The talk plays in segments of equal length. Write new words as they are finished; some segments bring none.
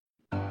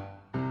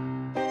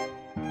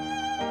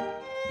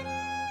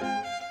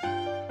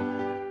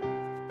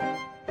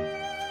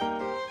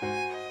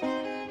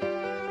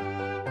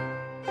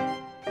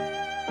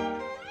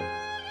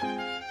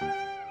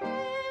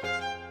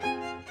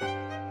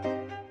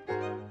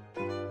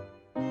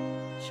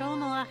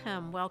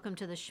Lachem. Welcome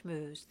to the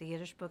Shmooze, the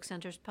Yiddish Book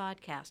Center's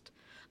podcast.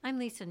 I'm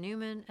Lisa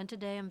Newman, and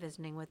today I'm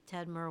visiting with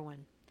Ted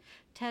Merwin.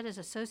 Ted is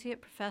Associate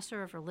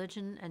Professor of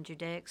Religion and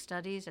Judaic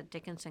Studies at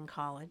Dickinson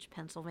College,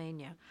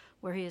 Pennsylvania,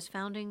 where he is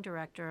founding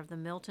director of the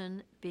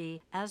Milton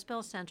B.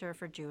 Asbell Center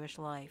for Jewish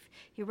Life.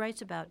 He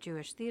writes about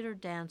Jewish theater,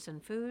 dance,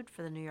 and food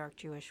for the New York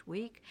Jewish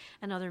Week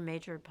and other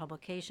major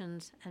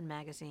publications and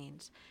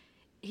magazines.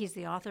 He's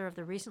the author of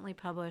the recently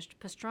published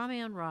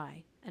Pastrami on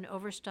Rye, an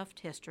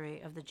overstuffed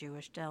history of the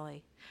Jewish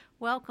Deli.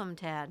 Welcome,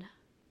 Ted.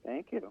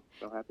 Thank you.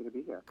 So happy to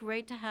be here.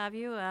 Great to have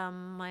you.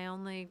 My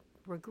only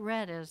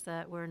regret is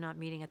that we're not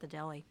meeting at the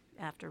deli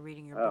after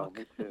reading your book.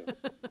 Me too.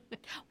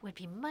 Would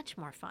be much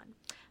more fun,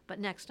 but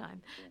next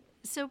time. Yeah.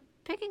 So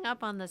picking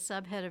up on the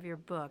subhead of your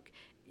book,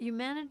 you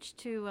managed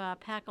to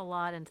pack a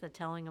lot into the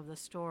telling of the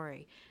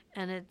story,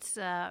 and it's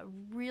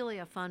really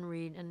a fun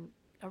read and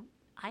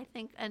I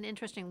think an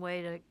interesting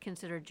way to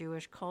consider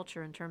Jewish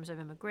culture in terms of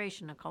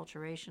immigration,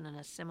 acculturation, and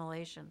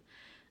assimilation.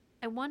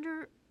 I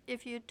wonder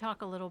if you'd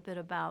talk a little bit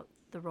about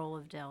the role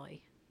of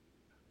deli.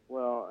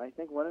 Well, I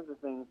think one of the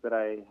things that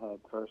I had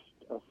first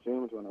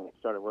assumed when I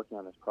started working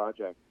on this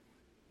project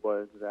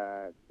was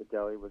that the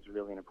deli was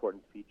really an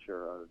important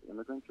feature of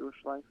immigrant Jewish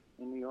life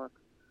in New York.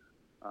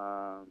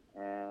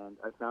 And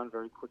I found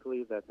very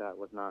quickly that that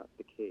was not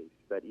the case,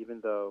 that even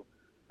though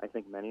I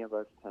think many of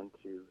us tend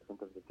to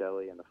think of the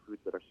deli and the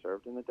foods that are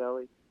served in the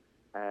deli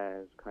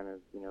as kind of,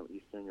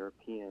 Eastern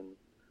European,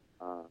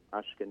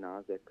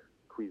 Ashkenazic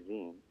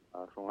cuisine,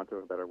 for want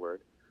of a better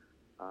word,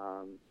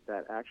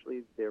 that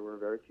actually there were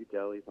very few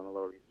delis on the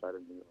Lower East Side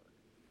of New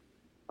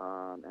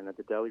York. And that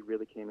the deli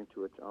really came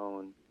into its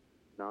own,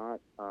 not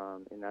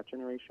in that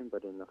generation,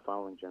 but in the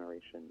following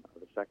generation,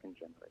 or the second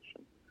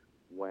generation,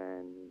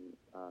 when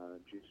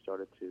Jews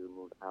started to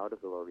move out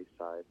of the Lower East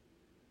Side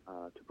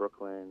to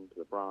Brooklyn, to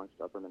the Bronx,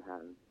 to Upper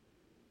Manhattan,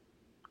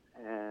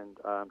 and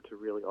to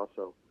really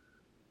also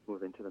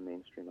move into the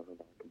mainstream of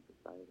American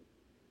society.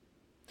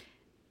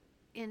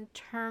 In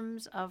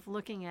terms of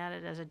looking at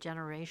it as a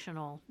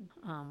generational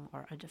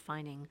or a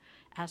defining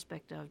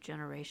aspect of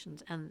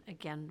generations, and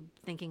again,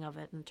 thinking of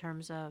it in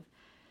terms of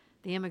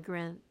the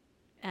immigrant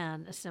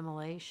and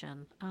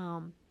assimilation,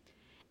 and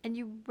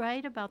you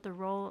write about the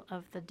role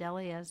of the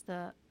deli as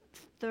the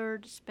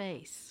third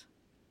space.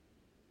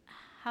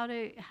 How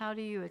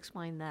do you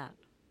explain that?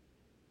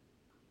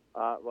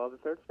 Well, the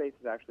third space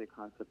is actually a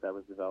concept that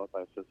was developed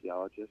by a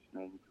sociologist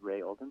named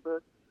Ray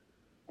Oldenburg.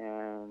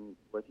 And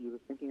what he was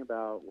thinking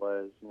about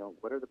was,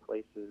 what are the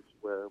places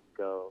where we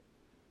go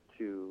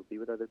to be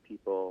with other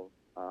people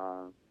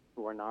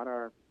who are not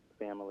our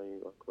family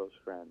or close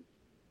friends,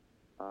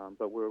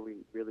 but where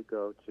we really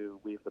go to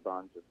weave the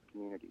bonds of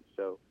community.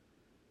 So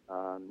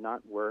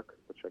not work,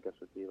 which I guess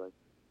would be like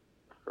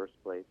the first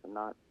place, and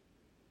not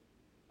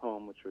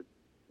home, which would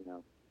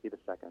be the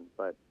second,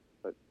 but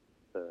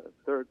the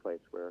third place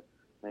where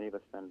many of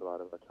us spend a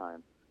lot of our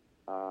time.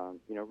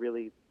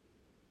 Really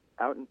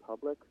out in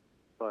public,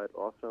 but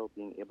also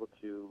being able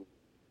to,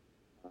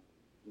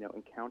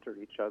 encounter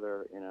each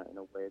other in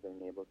a way that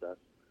enables us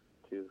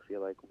to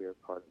feel like we are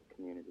part of the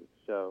community.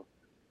 So,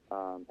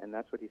 and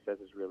that's what he says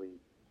is really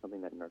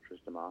something that nurtures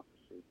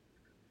democracy.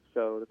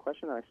 So the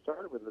question that I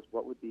started with was,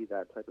 what would be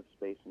that type of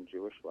space in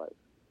Jewish life?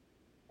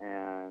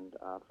 And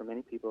for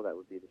many people, that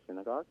would be the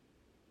synagogue.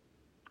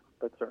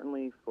 But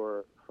certainly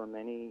for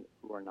many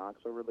who are not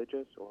so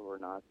religious or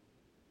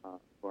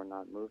who are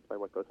not moved by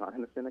what goes on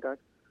in the synagogue,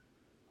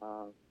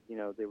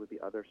 there would be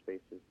other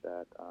spaces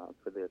that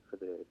for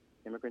the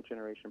immigrant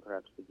generation,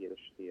 perhaps the Yiddish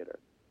theater.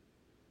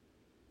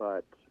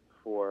 But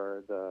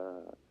for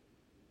the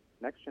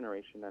next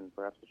generation and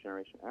perhaps the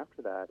generation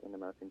after that in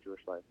American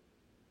Jewish life,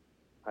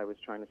 I was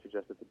trying to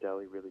suggest that the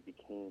deli really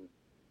became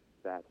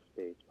that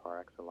space par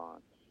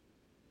excellence,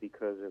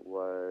 because it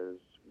was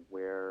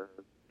where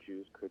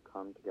Jews could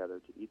come together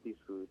to eat these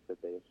foods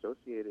that they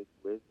associated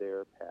with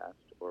their past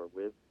or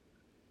with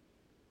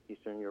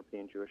Eastern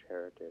European Jewish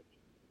heritage.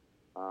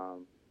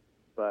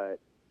 But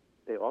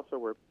they also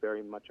were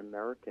very much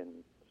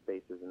American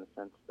spaces in the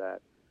sense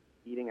that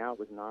eating out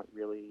was not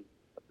really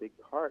a big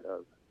part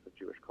of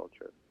Jewish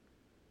culture.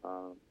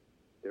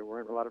 There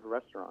weren't a lot of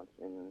restaurants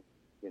in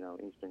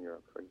Eastern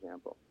Europe, for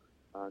example.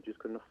 Jews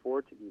couldn't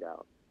afford to eat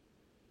out.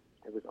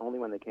 It was only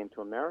when they came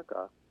to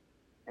America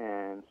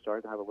and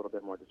started to have a little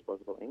bit more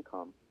disposable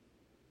income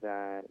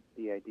that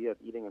the idea of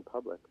eating in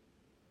public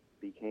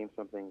became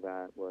something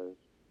that was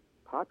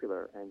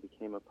popular and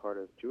became a part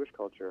of Jewish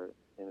culture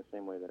in the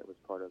same way that it was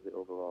part of the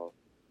overall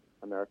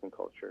American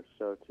culture.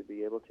 So to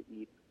be able to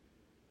eat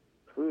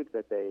foods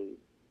that they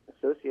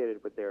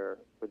associated with their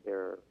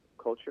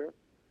culture,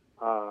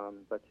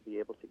 but to be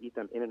able to eat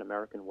them in an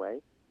American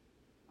way,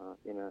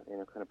 in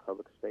a kind of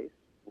public space,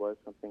 was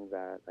something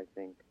that I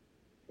think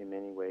in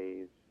many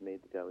ways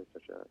made the deli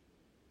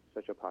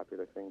such a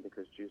popular thing,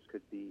 because Jews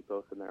could be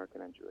both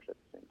American and Jewish at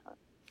the same time.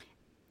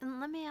 And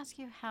let me ask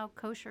you how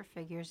kosher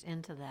figures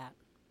into that.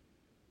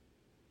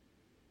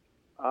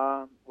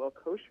 Well,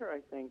 kosher, I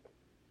think,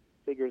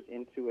 figures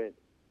into it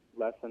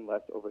less and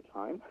less over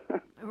time.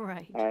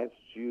 Right. As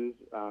Jews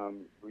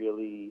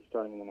really,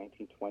 starting in the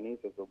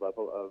 1920s, as the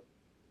level of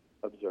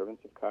observance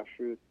of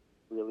kashrut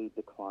really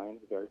declined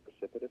very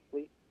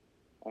precipitously.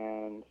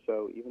 And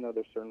so even though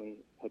there certainly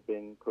had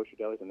been kosher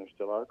delis, and there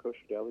still are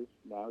kosher delis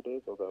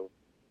nowadays, although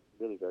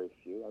really very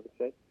few, I would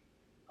say,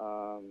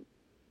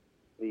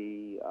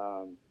 the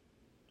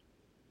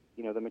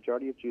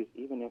majority of Jews,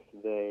 even if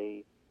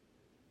they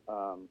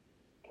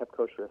kept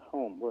kosher at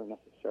home, weren't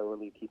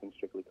necessarily keeping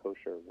strictly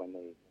kosher when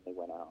they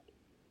went out.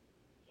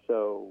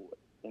 So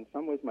in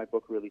some ways, my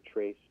book really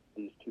traced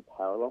these two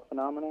parallel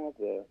phenomena: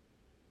 the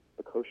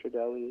kosher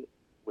deli,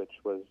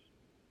 which was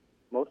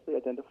mostly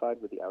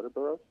identified with the outer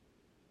boroughs,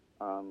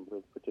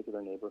 with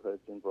particular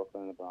neighborhoods in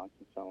Brooklyn and the Bronx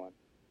and so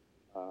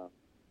on,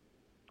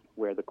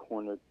 where the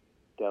corner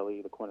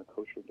deli, the corner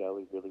kosher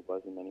deli, really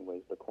was in many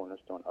ways the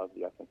cornerstone of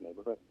the ethnic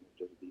neighborhood. It was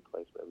just the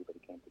place where everybody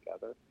came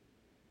together.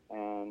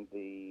 And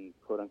the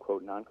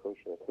quote-unquote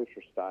non-kosher,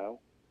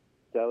 kosher-style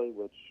deli,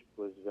 which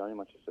was very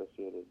much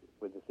associated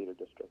with the theater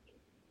district.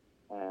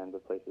 And the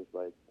places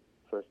like,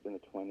 first in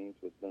the 20s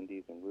with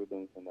Lindy's and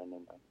Rubens, and then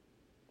in the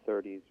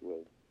 30s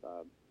with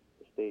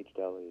the Stage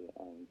Deli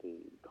and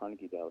the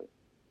Carnegie Deli.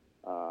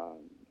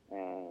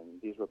 And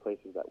these were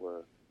places that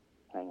were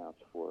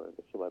hangouts for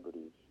the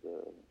celebrities,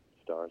 the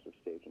stars of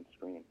stage and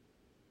screen.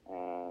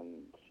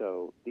 And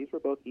so these were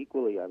both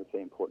equally, I would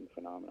say, important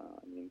phenomena.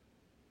 I mean,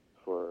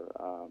 for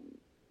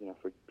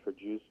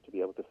Jews to be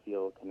able to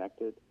feel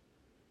connected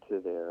to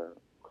their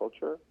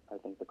culture, I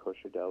think the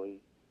kosher deli,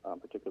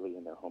 particularly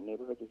in their home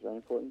neighborhoods, is very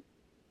important.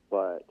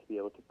 But to be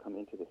able to come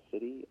into the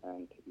city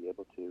and to be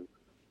able to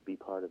be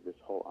part of this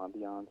whole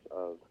ambiance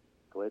of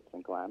glitz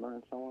and glamour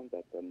and so on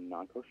that the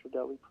non-kosher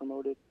deli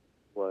promoted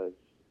was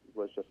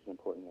just as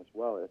important as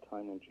well, at a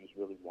time when Jews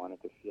really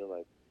wanted to feel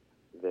like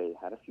they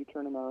had a future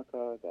in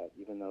America, that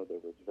even though there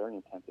was very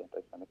intense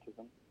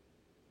anti-Semitism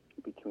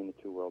between the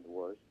two world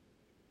wars,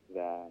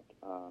 that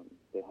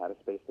they had a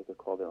space they could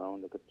call their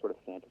own. They could sort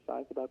of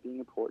fantasize about being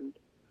important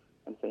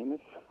and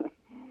famous,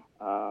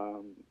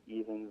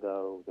 even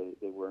though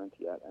they weren't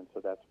yet. And so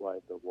that's why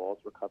the walls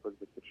were covered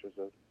with pictures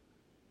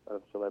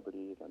of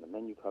celebrities, and the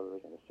menu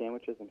covers and the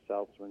sandwiches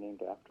themselves were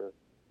named after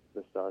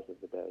the stars of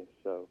the day.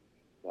 So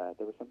that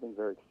there was something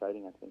very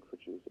exciting, I think, for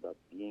Jews about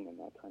being in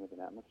that kind of an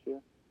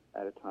atmosphere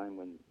at a time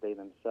when they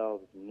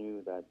themselves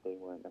knew that they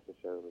weren't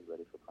necessarily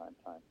ready for prime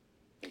time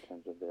in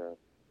terms of their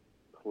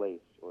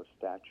place or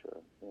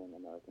stature in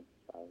American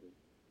society.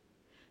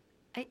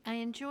 I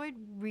enjoyed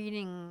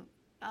reading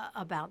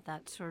about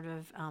that sort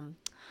of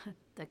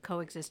the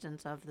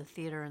coexistence of the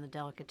theater and the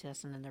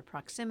delicatessen and their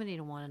proximity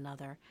to one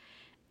another,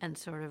 and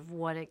sort of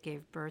what it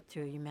gave birth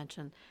to. You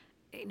mentioned,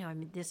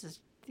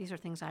 these are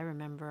things I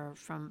remember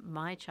from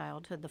my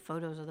childhood, the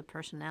photos of the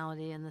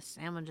personality and the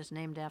sandwiches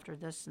named after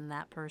this and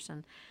that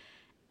person.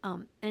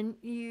 And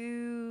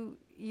you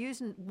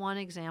use one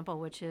example,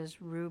 which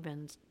is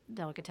Reuben's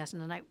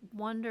Delicatessen, and I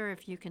wonder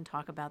if you can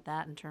talk about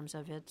that in terms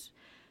of its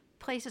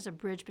place as a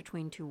bridge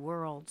between two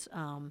worlds,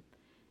 and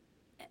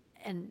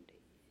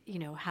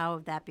how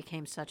that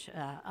became such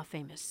a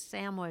famous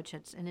sandwich.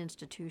 It's an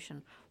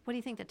institution. What do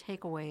you think the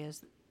takeaway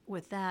is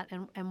with that,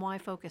 and why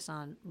focus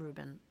on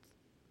Reuben?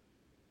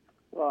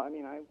 Well, I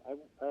mean, I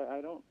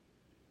don't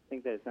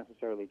think that it's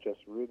necessarily just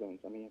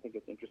Reuben's. I mean, I think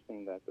it's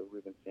interesting that the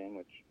Reuben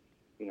sandwich,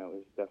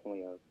 is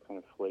definitely a kind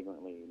of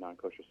flagrantly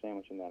non-kosher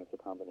sandwich in that it's a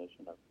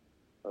combination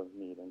of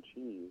meat and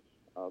cheese,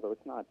 although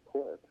it's not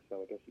pork,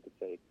 so I guess you could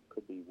say it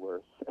could be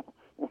worse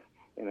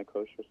in a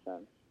kosher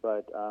sense.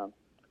 But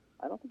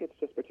I don't think it's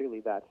just particularly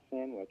that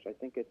sandwich. I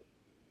think it's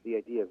the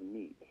idea of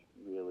meat,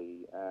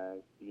 really,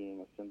 as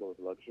being a symbol of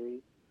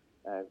luxury,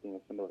 as being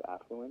a symbol of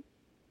affluence,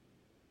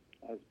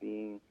 as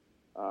being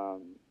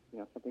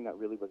something that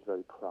really was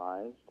very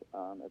prized,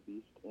 at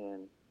least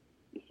in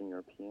Eastern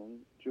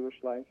European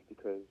Jewish life,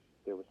 because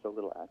there was so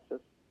little access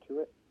to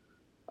it.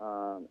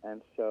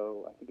 And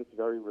so I think it's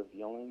very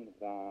revealing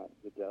that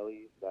the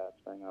delis that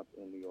sprang up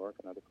in New York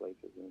and other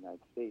places in the United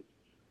States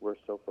were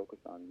so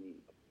focused on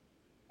meat.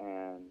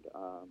 And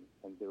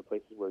there were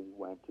places where you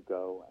went to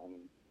go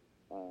and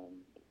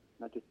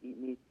not just eat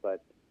meat,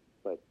 but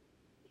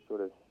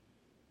sort of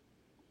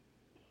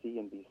see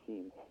and be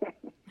seen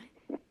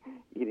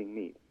eating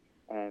meat.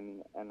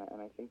 And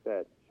I think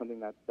that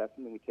that's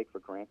something we take for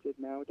granted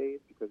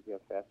nowadays because we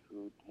have fast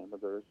food,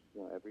 hamburgers,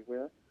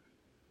 everywhere.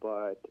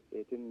 But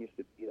it didn't used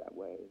to be that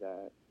way.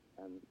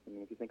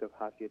 If you think of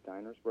Hasia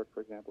Diner's work,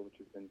 for example, which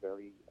has been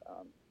very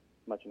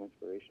much an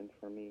inspiration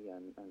for me,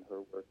 and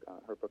her work,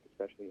 her book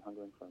especially,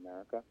 Hungering for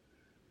America,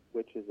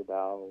 which is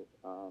about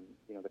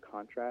the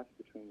contrast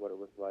between what it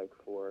was like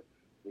for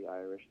the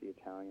Irish, the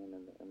Italian,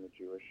 and the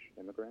Jewish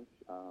immigrants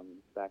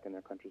back in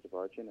their countries of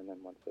origin, and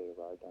then once they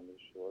arrived on these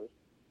shores.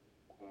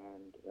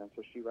 And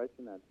so she writes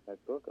in that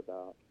book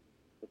about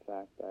the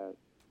fact that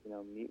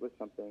meat was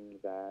something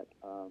that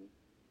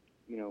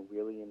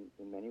really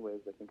in many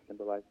ways I think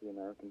symbolized the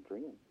American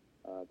dream,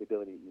 the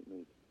ability to eat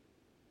meat.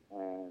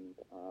 And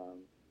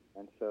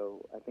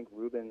so I think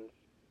Reuben's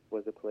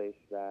was a place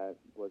that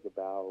was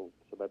about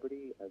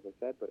celebrity, as I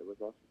said, but it was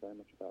also very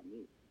much about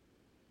me.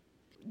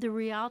 The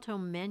Rialto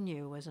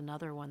menu was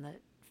another one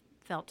that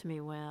felt to me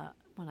when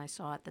I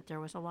saw it that there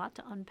was a lot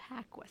to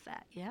unpack with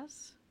that.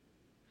 Yes.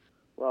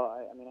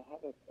 Well, I mean, I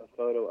have a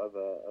photo of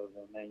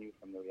a menu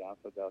from the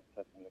Rialto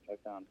delicatessen, which I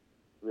found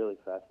really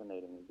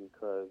fascinating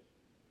because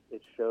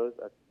it shows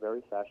a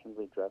very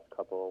fashionably dressed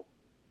couple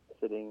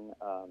sitting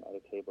at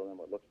a table in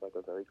what looks like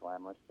a very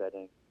glamorous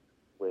setting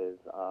with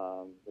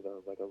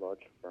like a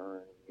large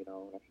fern,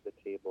 next to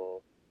the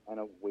table, and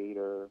a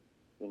waiter,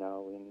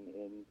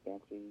 in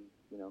fancy,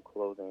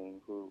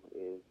 clothing who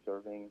is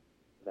serving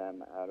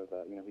them out of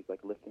he's like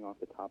lifting off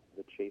the top of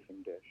the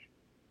chafing dish.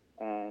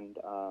 And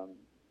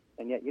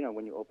yet,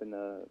 when you open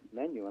the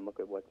menu and look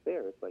at what's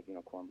there, it's like,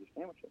 corned beef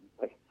sandwiches.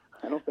 Like,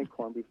 I don't think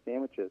corned beef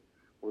sandwiches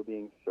were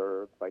being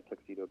served by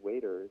tuxedoed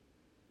waiters,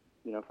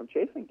 from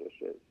chafing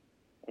dishes.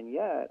 And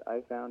yet,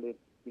 I found it,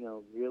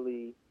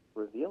 really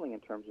revealing in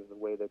terms of the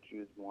way that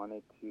Jews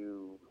wanted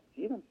to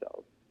see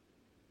themselves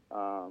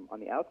on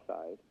the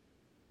outside,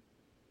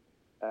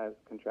 as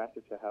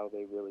contrasted to how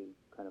they really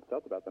kind of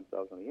felt about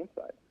themselves on the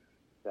inside.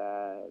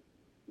 That,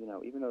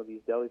 even though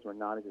these delis were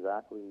not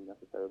exactly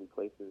necessarily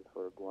places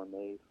for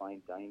gourmet,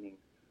 fine dining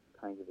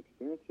kinds of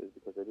experiences,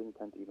 because they didn't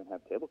tend to even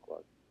have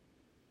tablecloths,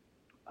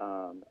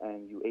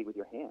 and you ate with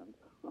your hands,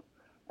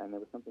 and there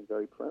was something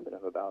very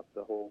primitive about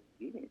the whole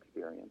eating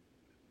experience.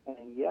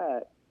 And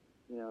yet,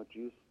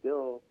 Jews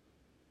still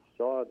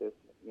saw this,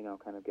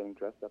 kind of getting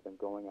dressed up and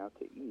going out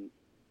to eat,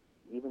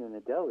 even in a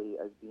deli,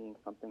 as being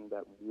something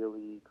that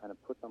really kind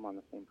of put them on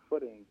the same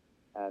footing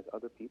as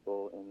other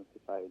people in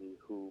society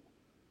who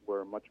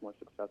were much more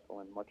successful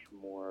and much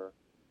more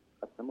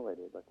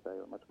assimilated, let's say,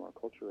 or much more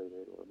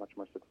acculturated, or much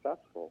more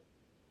successful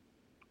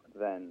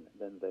than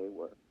they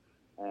were.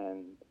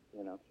 And,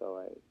 so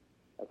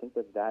I think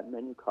that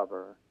menu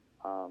cover,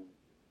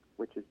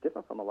 which is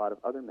different from a lot of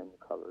other menu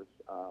covers,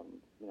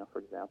 for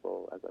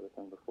example, as I was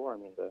saying before, I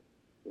mean, the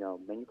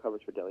menu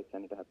covers for delis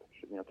tended to have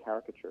pictures,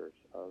 caricatures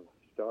of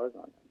stars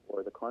on them,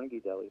 or the Carnegie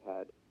Deli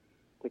had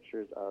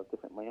pictures of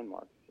different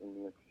landmarks in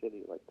New York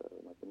City, like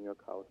the New York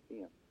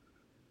Coliseum.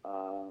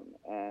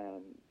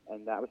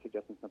 And that was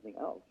suggesting something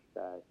else,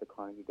 that the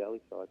Carnegie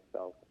Deli saw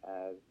itself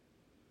as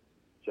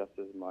just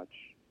as much,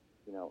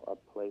 a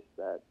place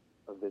that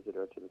a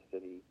visitor to the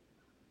city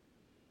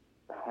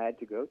had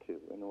to go to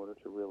in order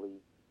to really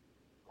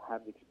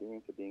have the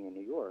experience of being in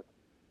New York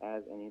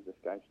as any of the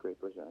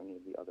skyscrapers or any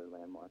of the other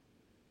landmarks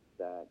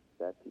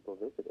that people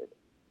visited.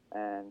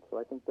 And so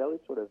I think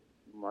delis sort of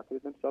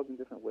marketed themselves in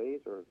different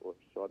ways or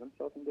saw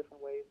themselves in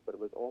different ways, but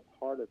it was all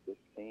part of this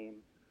same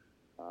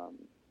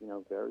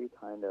very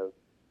kind of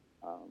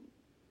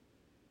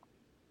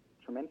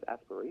tremendous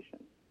aspiration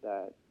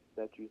that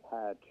Jews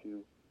had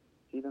to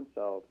see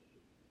themselves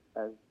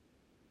as,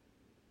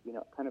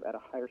 kind of at a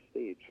higher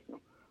stage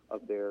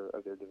of their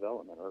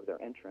development or of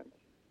their entrance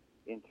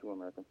into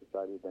American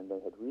society than they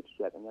had reached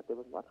yet. And yet there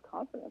was lots of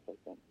confidence, I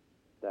think,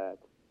 that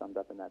summed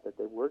up in that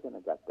they were going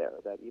to get there,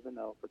 that even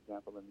though, for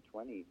example, in the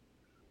 20s,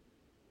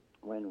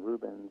 when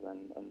Rubens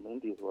and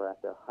Lindy's were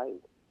at their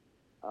height,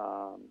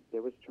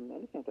 there was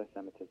tremendous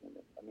anti-Semitism.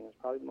 I mean, it was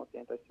probably the most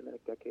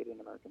anti-Semitic decade in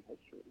American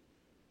history.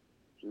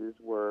 Jews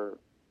were,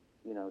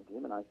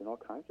 demonized in all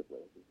kinds of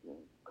ways, as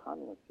being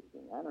communists, as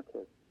being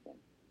anarchists, and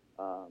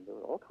there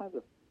were all kinds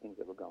of things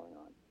that were going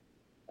on.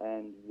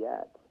 And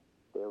yet,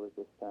 there was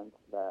this sense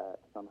that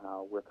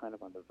somehow we're kind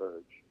of on the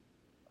verge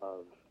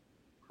of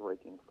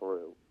breaking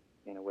through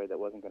in a way that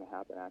wasn't going to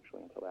happen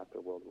actually until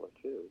after World War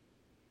II.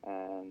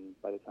 And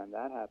by the time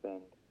that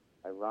happened,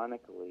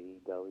 ironically,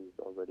 delis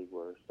already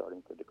were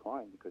starting to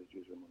decline because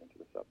Jews were moving to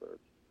the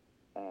suburbs,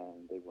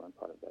 and they weren't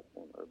part of that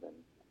same urban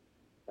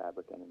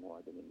fabric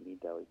anymore. They didn't need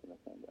delis in the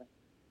same way.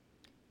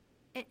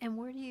 And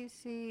where do you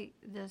see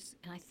this?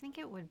 And I think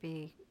it would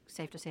be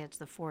safe to say it's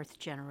the fourth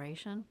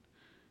generation.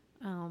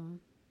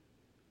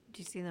 Do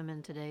you see them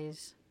in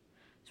today's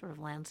sort of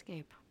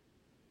landscape?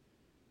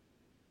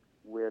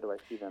 Where do I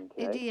see them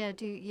today?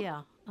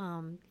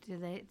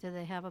 Do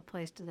they have a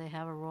place? Do they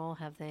have a role?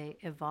 Have they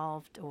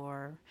evolved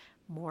or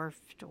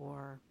morphed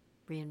or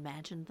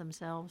reimagined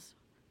themselves?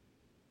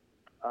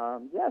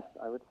 Yes,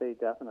 I would say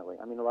definitely.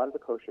 I mean, a lot of the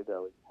kosher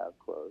delis have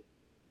closed.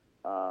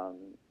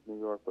 New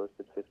York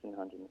boasted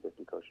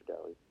 1,550 kosher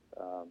delis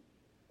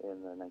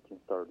in the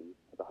 1930s,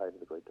 at the height of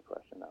the Great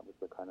Depression. That was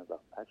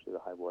actually the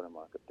high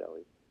watermark of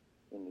delis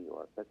in New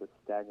York. That's a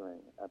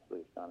staggering,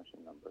 absolutely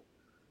astonishing number.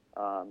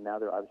 Now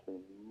there are obviously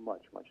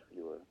much, much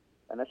fewer,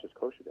 and that's just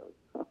kosher delis.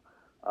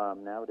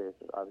 Nowadays,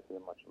 there's obviously a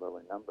much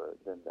lower number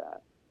than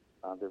that.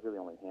 There's really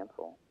only a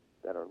handful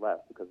that are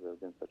left because there have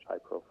been such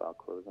high-profile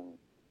closings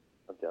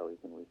of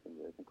delis in recent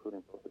years,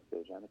 including both the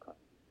Stage and the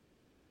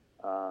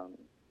Carnegie.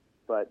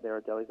 But there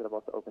are delis that have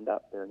also opened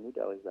up. There are new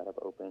delis that have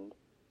opened,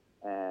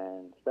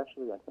 and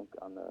especially, I think,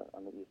 on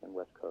the East and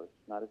West Coast,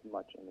 not as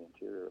much in the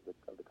interior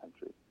of the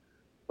country,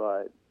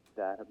 but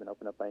that have been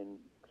opened up by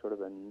sort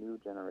of a new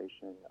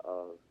generation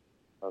of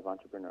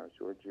entrepreneurs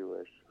who are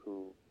Jewish,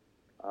 who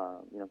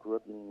grew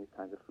up eating these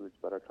kinds of foods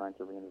but are trying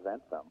to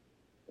reinvent them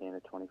in a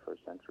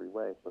 21st century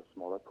way. So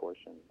smaller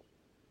portions,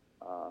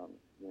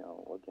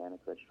 organic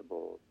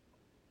vegetables,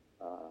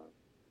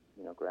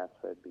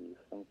 grass-fed beef,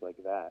 things like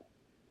that,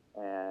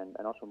 and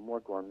also more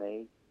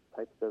gourmet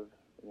types of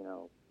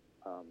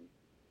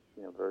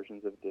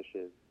versions of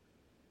dishes,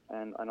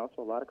 and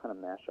also a lot of kind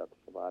of mashups,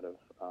 a lot of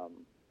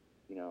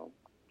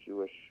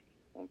Jewish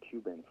and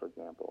Cuban, for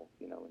example,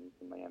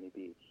 in Miami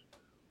Beach,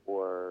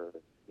 or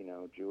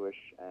Jewish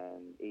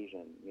and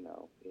Asian,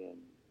 in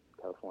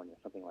California,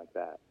 something like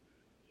that,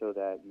 so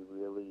that you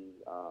really,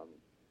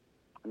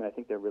 I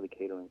think they're really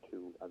catering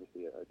to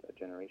obviously a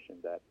generation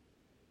that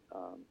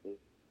is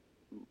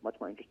much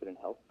more interested in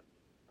health.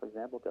 For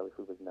example, deli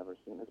food was never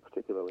seen as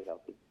particularly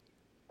healthy,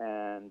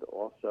 and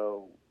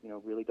also,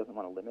 really doesn't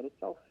want to limit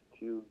itself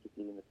to just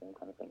eating the same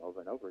kind of thing over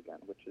and over again,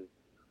 which is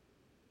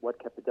what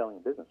kept the deli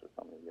in business for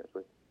so many years.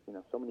 With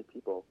so many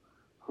people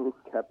who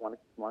wanted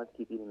to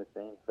keep eating the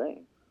same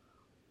thing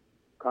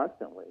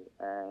constantly,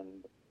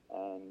 and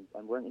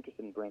weren't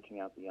interested in branching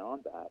out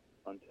beyond that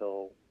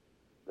until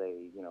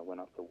they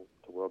went off to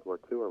World War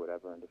II or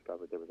whatever and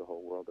discovered there was a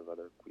whole world of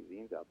other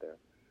cuisines out there,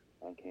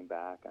 and came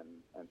back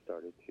and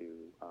started to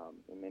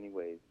in many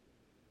ways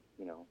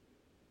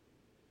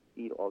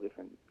eat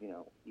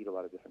eat a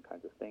lot of different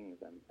kinds of things,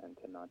 and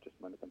to not just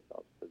limit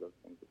themselves to those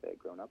things that they had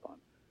grown up on.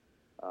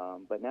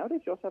 But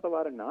nowadays you also have a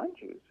lot of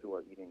non-Jews who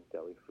are eating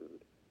deli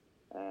food.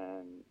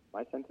 And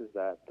my sense is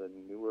that the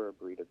newer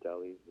breed of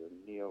delis, the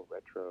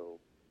neo-retro,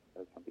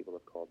 as some people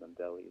have called them,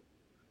 delis,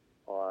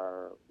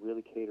 are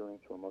really catering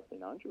to a mostly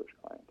non-Jewish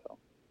clientele.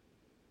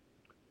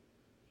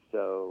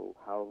 So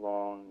how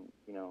long,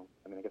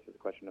 I guess it's a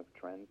question of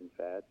trends and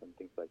fads and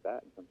things like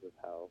that in terms of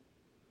how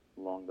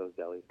long those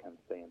delis can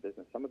stay in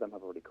business. Some of them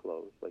have already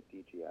closed, like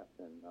DGS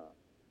in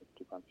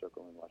DuPont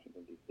Circle in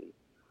Washington, D.C.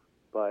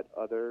 But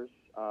others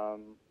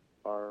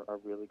are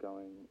really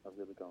going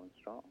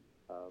strong,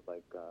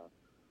 like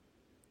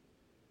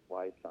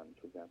Wise Sons,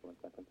 for example, in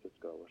San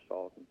Francisco, or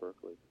Saul's in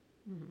Berkeley,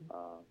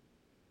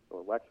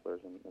 or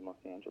Wexler's in Los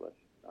Angeles,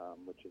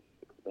 which is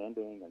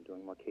expanding and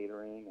doing more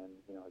catering, and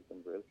has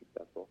been really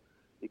successful,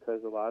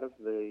 because a lot of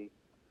the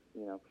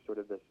sort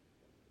of the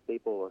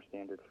staple or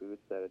standard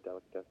foods that a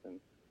delicatessen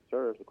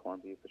serves, the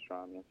corned beef,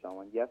 pastrami, and so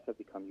on, yes, have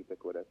become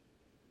ubiquitous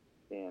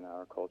in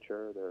our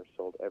culture. They're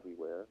sold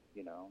everywhere.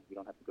 You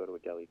don't have to go to a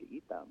deli to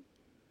eat them.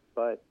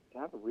 But to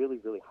have a really,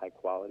 really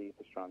high-quality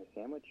pastrami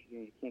sandwich,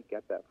 you can't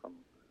get that from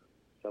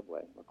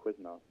Subway or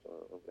Quiznos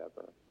or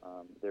whatever.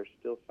 There's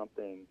still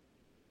something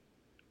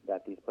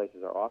that these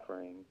places are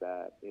offering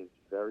that is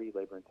very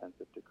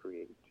labor-intensive to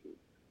create,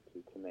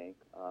 to make,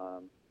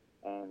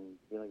 and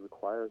really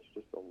requires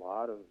just a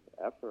lot of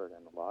effort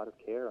and a lot of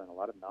care and a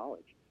lot of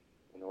knowledge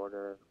in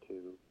order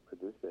to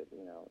produce it,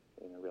 in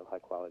a real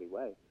high-quality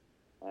way.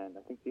 And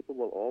I think people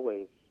will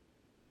always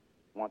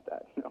want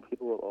that.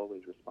 People will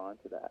always respond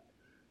to that.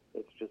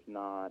 It's just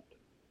not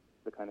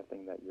the kind of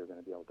thing that you're going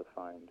to be able to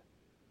find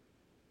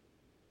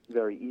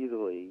very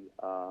easily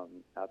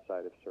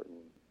outside of certain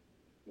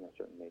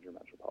major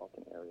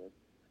metropolitan areas,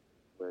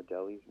 where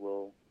delis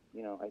will,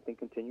 I think,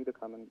 continue to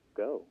come and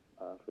go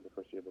for the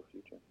foreseeable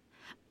future.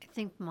 I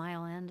think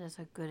Mile End is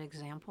a good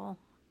example.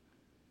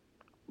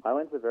 Mile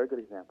End's a very good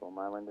example.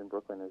 Mile End in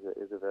Brooklyn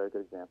is a very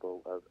good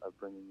example of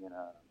bringing in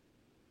a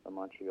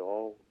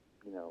Montreal,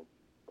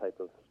 type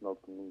of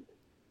smoked meat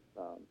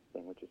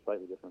thing, which is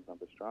slightly different from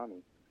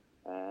pastrami,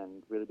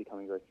 and really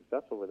becoming very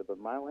successful with it. But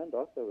Mile End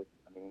also is,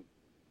 I think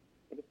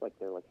it's like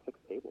there are like 6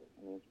 tables.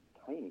 It's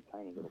a tiny,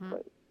 tiny little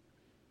place.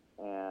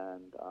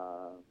 And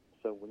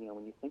so when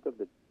you think of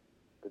the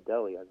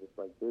deli as this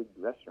like big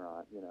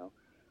restaurant,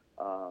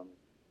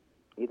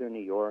 either in New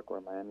York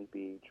or Miami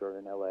Beach or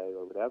in LA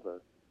or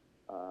whatever,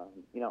 I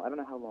don't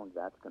know how long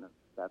that's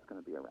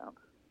gonna be around.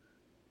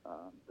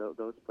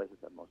 Those places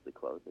have mostly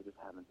closed. They just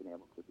haven't been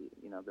able to be.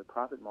 The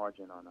profit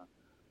margin on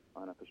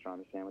a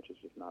pastrami sandwich is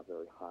just not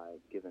very high,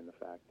 given the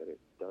fact that it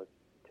does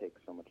take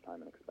so much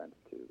time and expense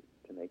to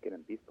make it,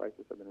 and beef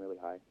prices have been really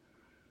high.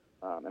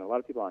 And a lot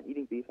of people aren't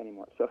eating beef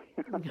anymore. So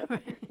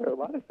there are a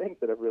lot of things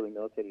that have really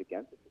militated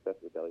against the success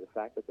of the deli. The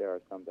fact that there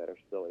are some that are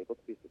still able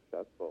to be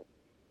successful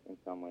in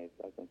some ways,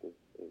 I think,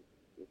 is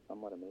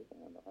somewhat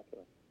amazing and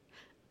miraculous.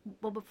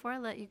 Well, before I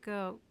let you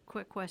go,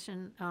 quick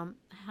question.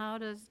 How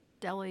does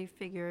deli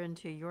figure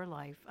into your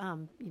life,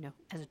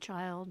 as a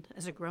child,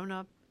 as a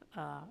grown-up,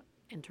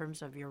 in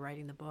terms of your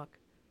writing the book?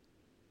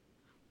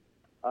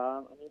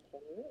 For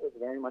me, it was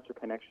very much a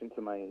connection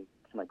to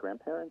my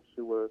grandparents,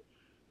 who were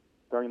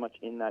very much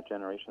in that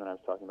generation that I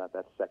was talking about,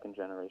 that second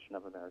generation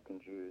of American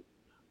Jews,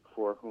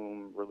 for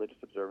whom religious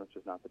observance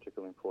was not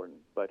particularly important,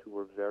 but who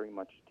were very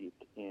much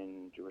steeped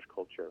in Jewish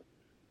culture,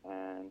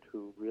 and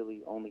who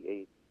really only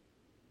ate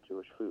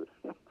Jewish food.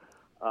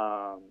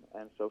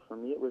 And so for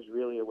me, it was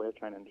really a way of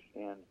trying to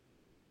understand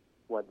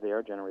what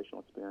their generational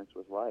experience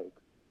was like,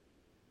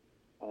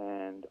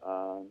 and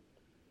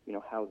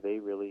how they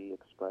really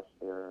expressed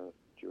their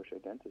Jewish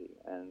identity.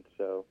 And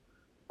so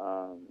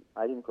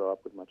I didn't grow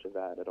up with much of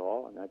that at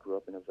all. I grew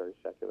up in a very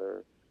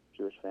secular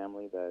Jewish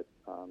family that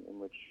in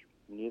which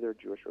neither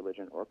Jewish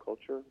religion or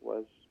culture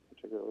was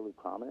particularly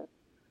prominent.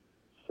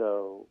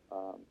 So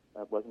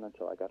it wasn't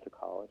until I got to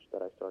college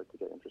that I started to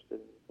get interested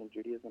in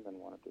Judaism and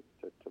wanted to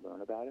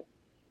learn about it.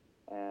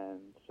 And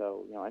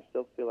so, I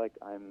still feel like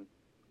I'm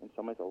in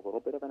some ways a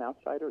little bit of an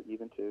outsider,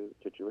 even to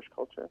Jewish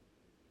culture.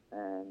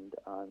 And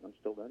I'm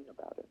still learning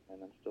about it,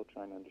 and I'm still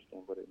trying to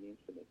understand what it means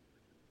to me.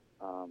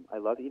 I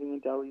love eating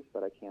in delis,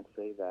 but I can't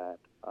say that,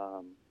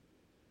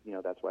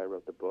 that's why I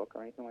wrote the book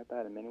or anything like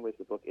that. In many ways,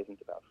 the book isn't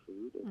about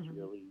food. It's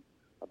really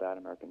about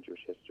American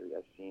Jewish history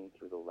as seen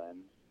through the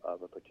lens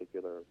of a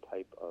particular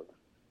type of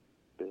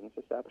business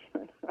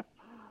establishment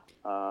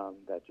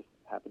that just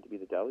happened to be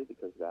the deli,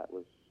 because that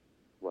was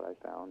what I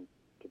found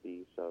to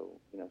be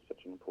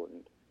such an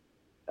important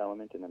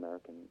element in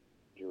American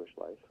Jewish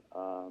life.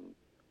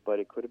 But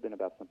it could have been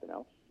about something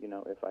else,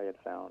 if I had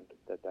found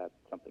that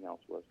something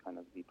else was kind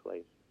of the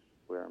place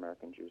where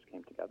American Jews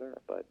came together.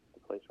 But the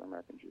place where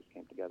American Jews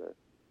came together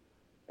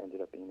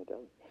ended up being the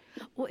deli.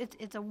 Well,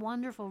 it's a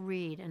wonderful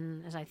read,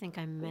 and as I think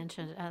I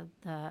mentioned at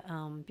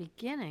the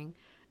beginning,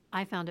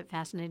 I found it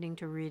fascinating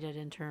to read it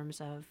in terms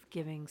of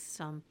giving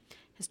some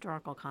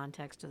historical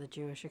context to the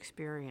Jewish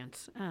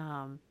experience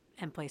and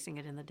placing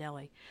it in the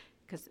deli,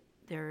 because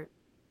there's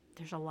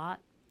a lot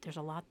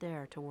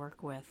there to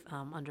work with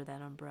under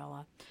that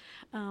umbrella.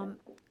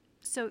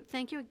 So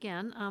thank you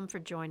again for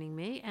joining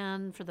me,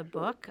 and for the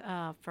book.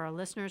 For our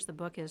listeners, the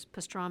book is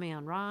Pastrami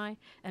on Rye,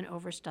 An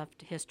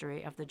Overstuffed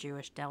History of the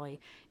Jewish Deli.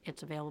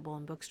 It's available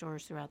in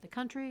bookstores throughout the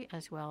country,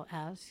 as well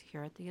as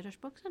here at the Yiddish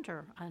Book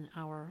Center on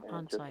our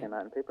on-site. It just came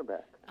out in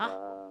paperback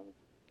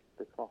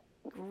this fall.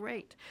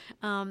 Great.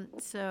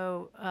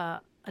 So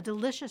a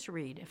delicious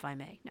read, if I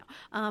may. No.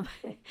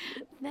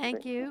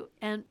 Thank you,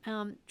 and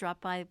drop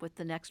by with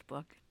the next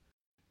book.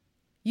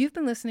 You've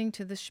been listening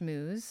to The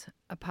Shmooze,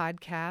 a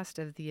podcast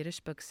of the Yiddish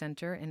Book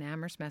Center in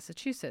Amherst,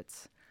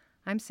 Massachusetts.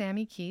 I'm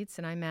Sammy Keats,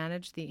 and I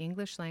manage the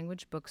English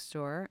language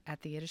bookstore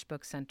at the Yiddish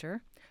Book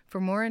Center. For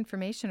more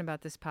information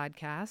about this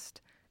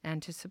podcast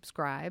and to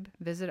subscribe,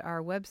 visit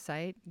our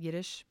website,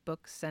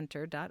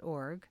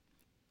 yiddishbookcenter.org.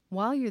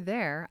 While you're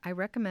there, I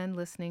recommend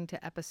listening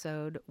to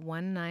episode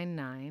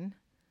 199,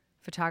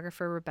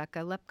 photographer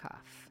Rebecca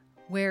Lepkoff,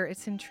 where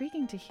it's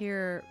intriguing to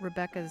hear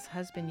Rebecca's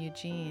husband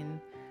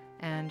Eugene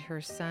and her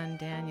son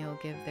Daniel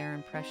give their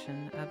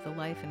impression of the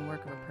life and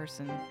work of a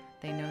person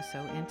they know so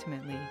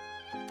intimately.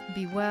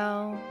 Be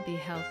well, be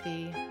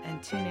healthy,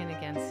 and tune in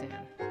again soon.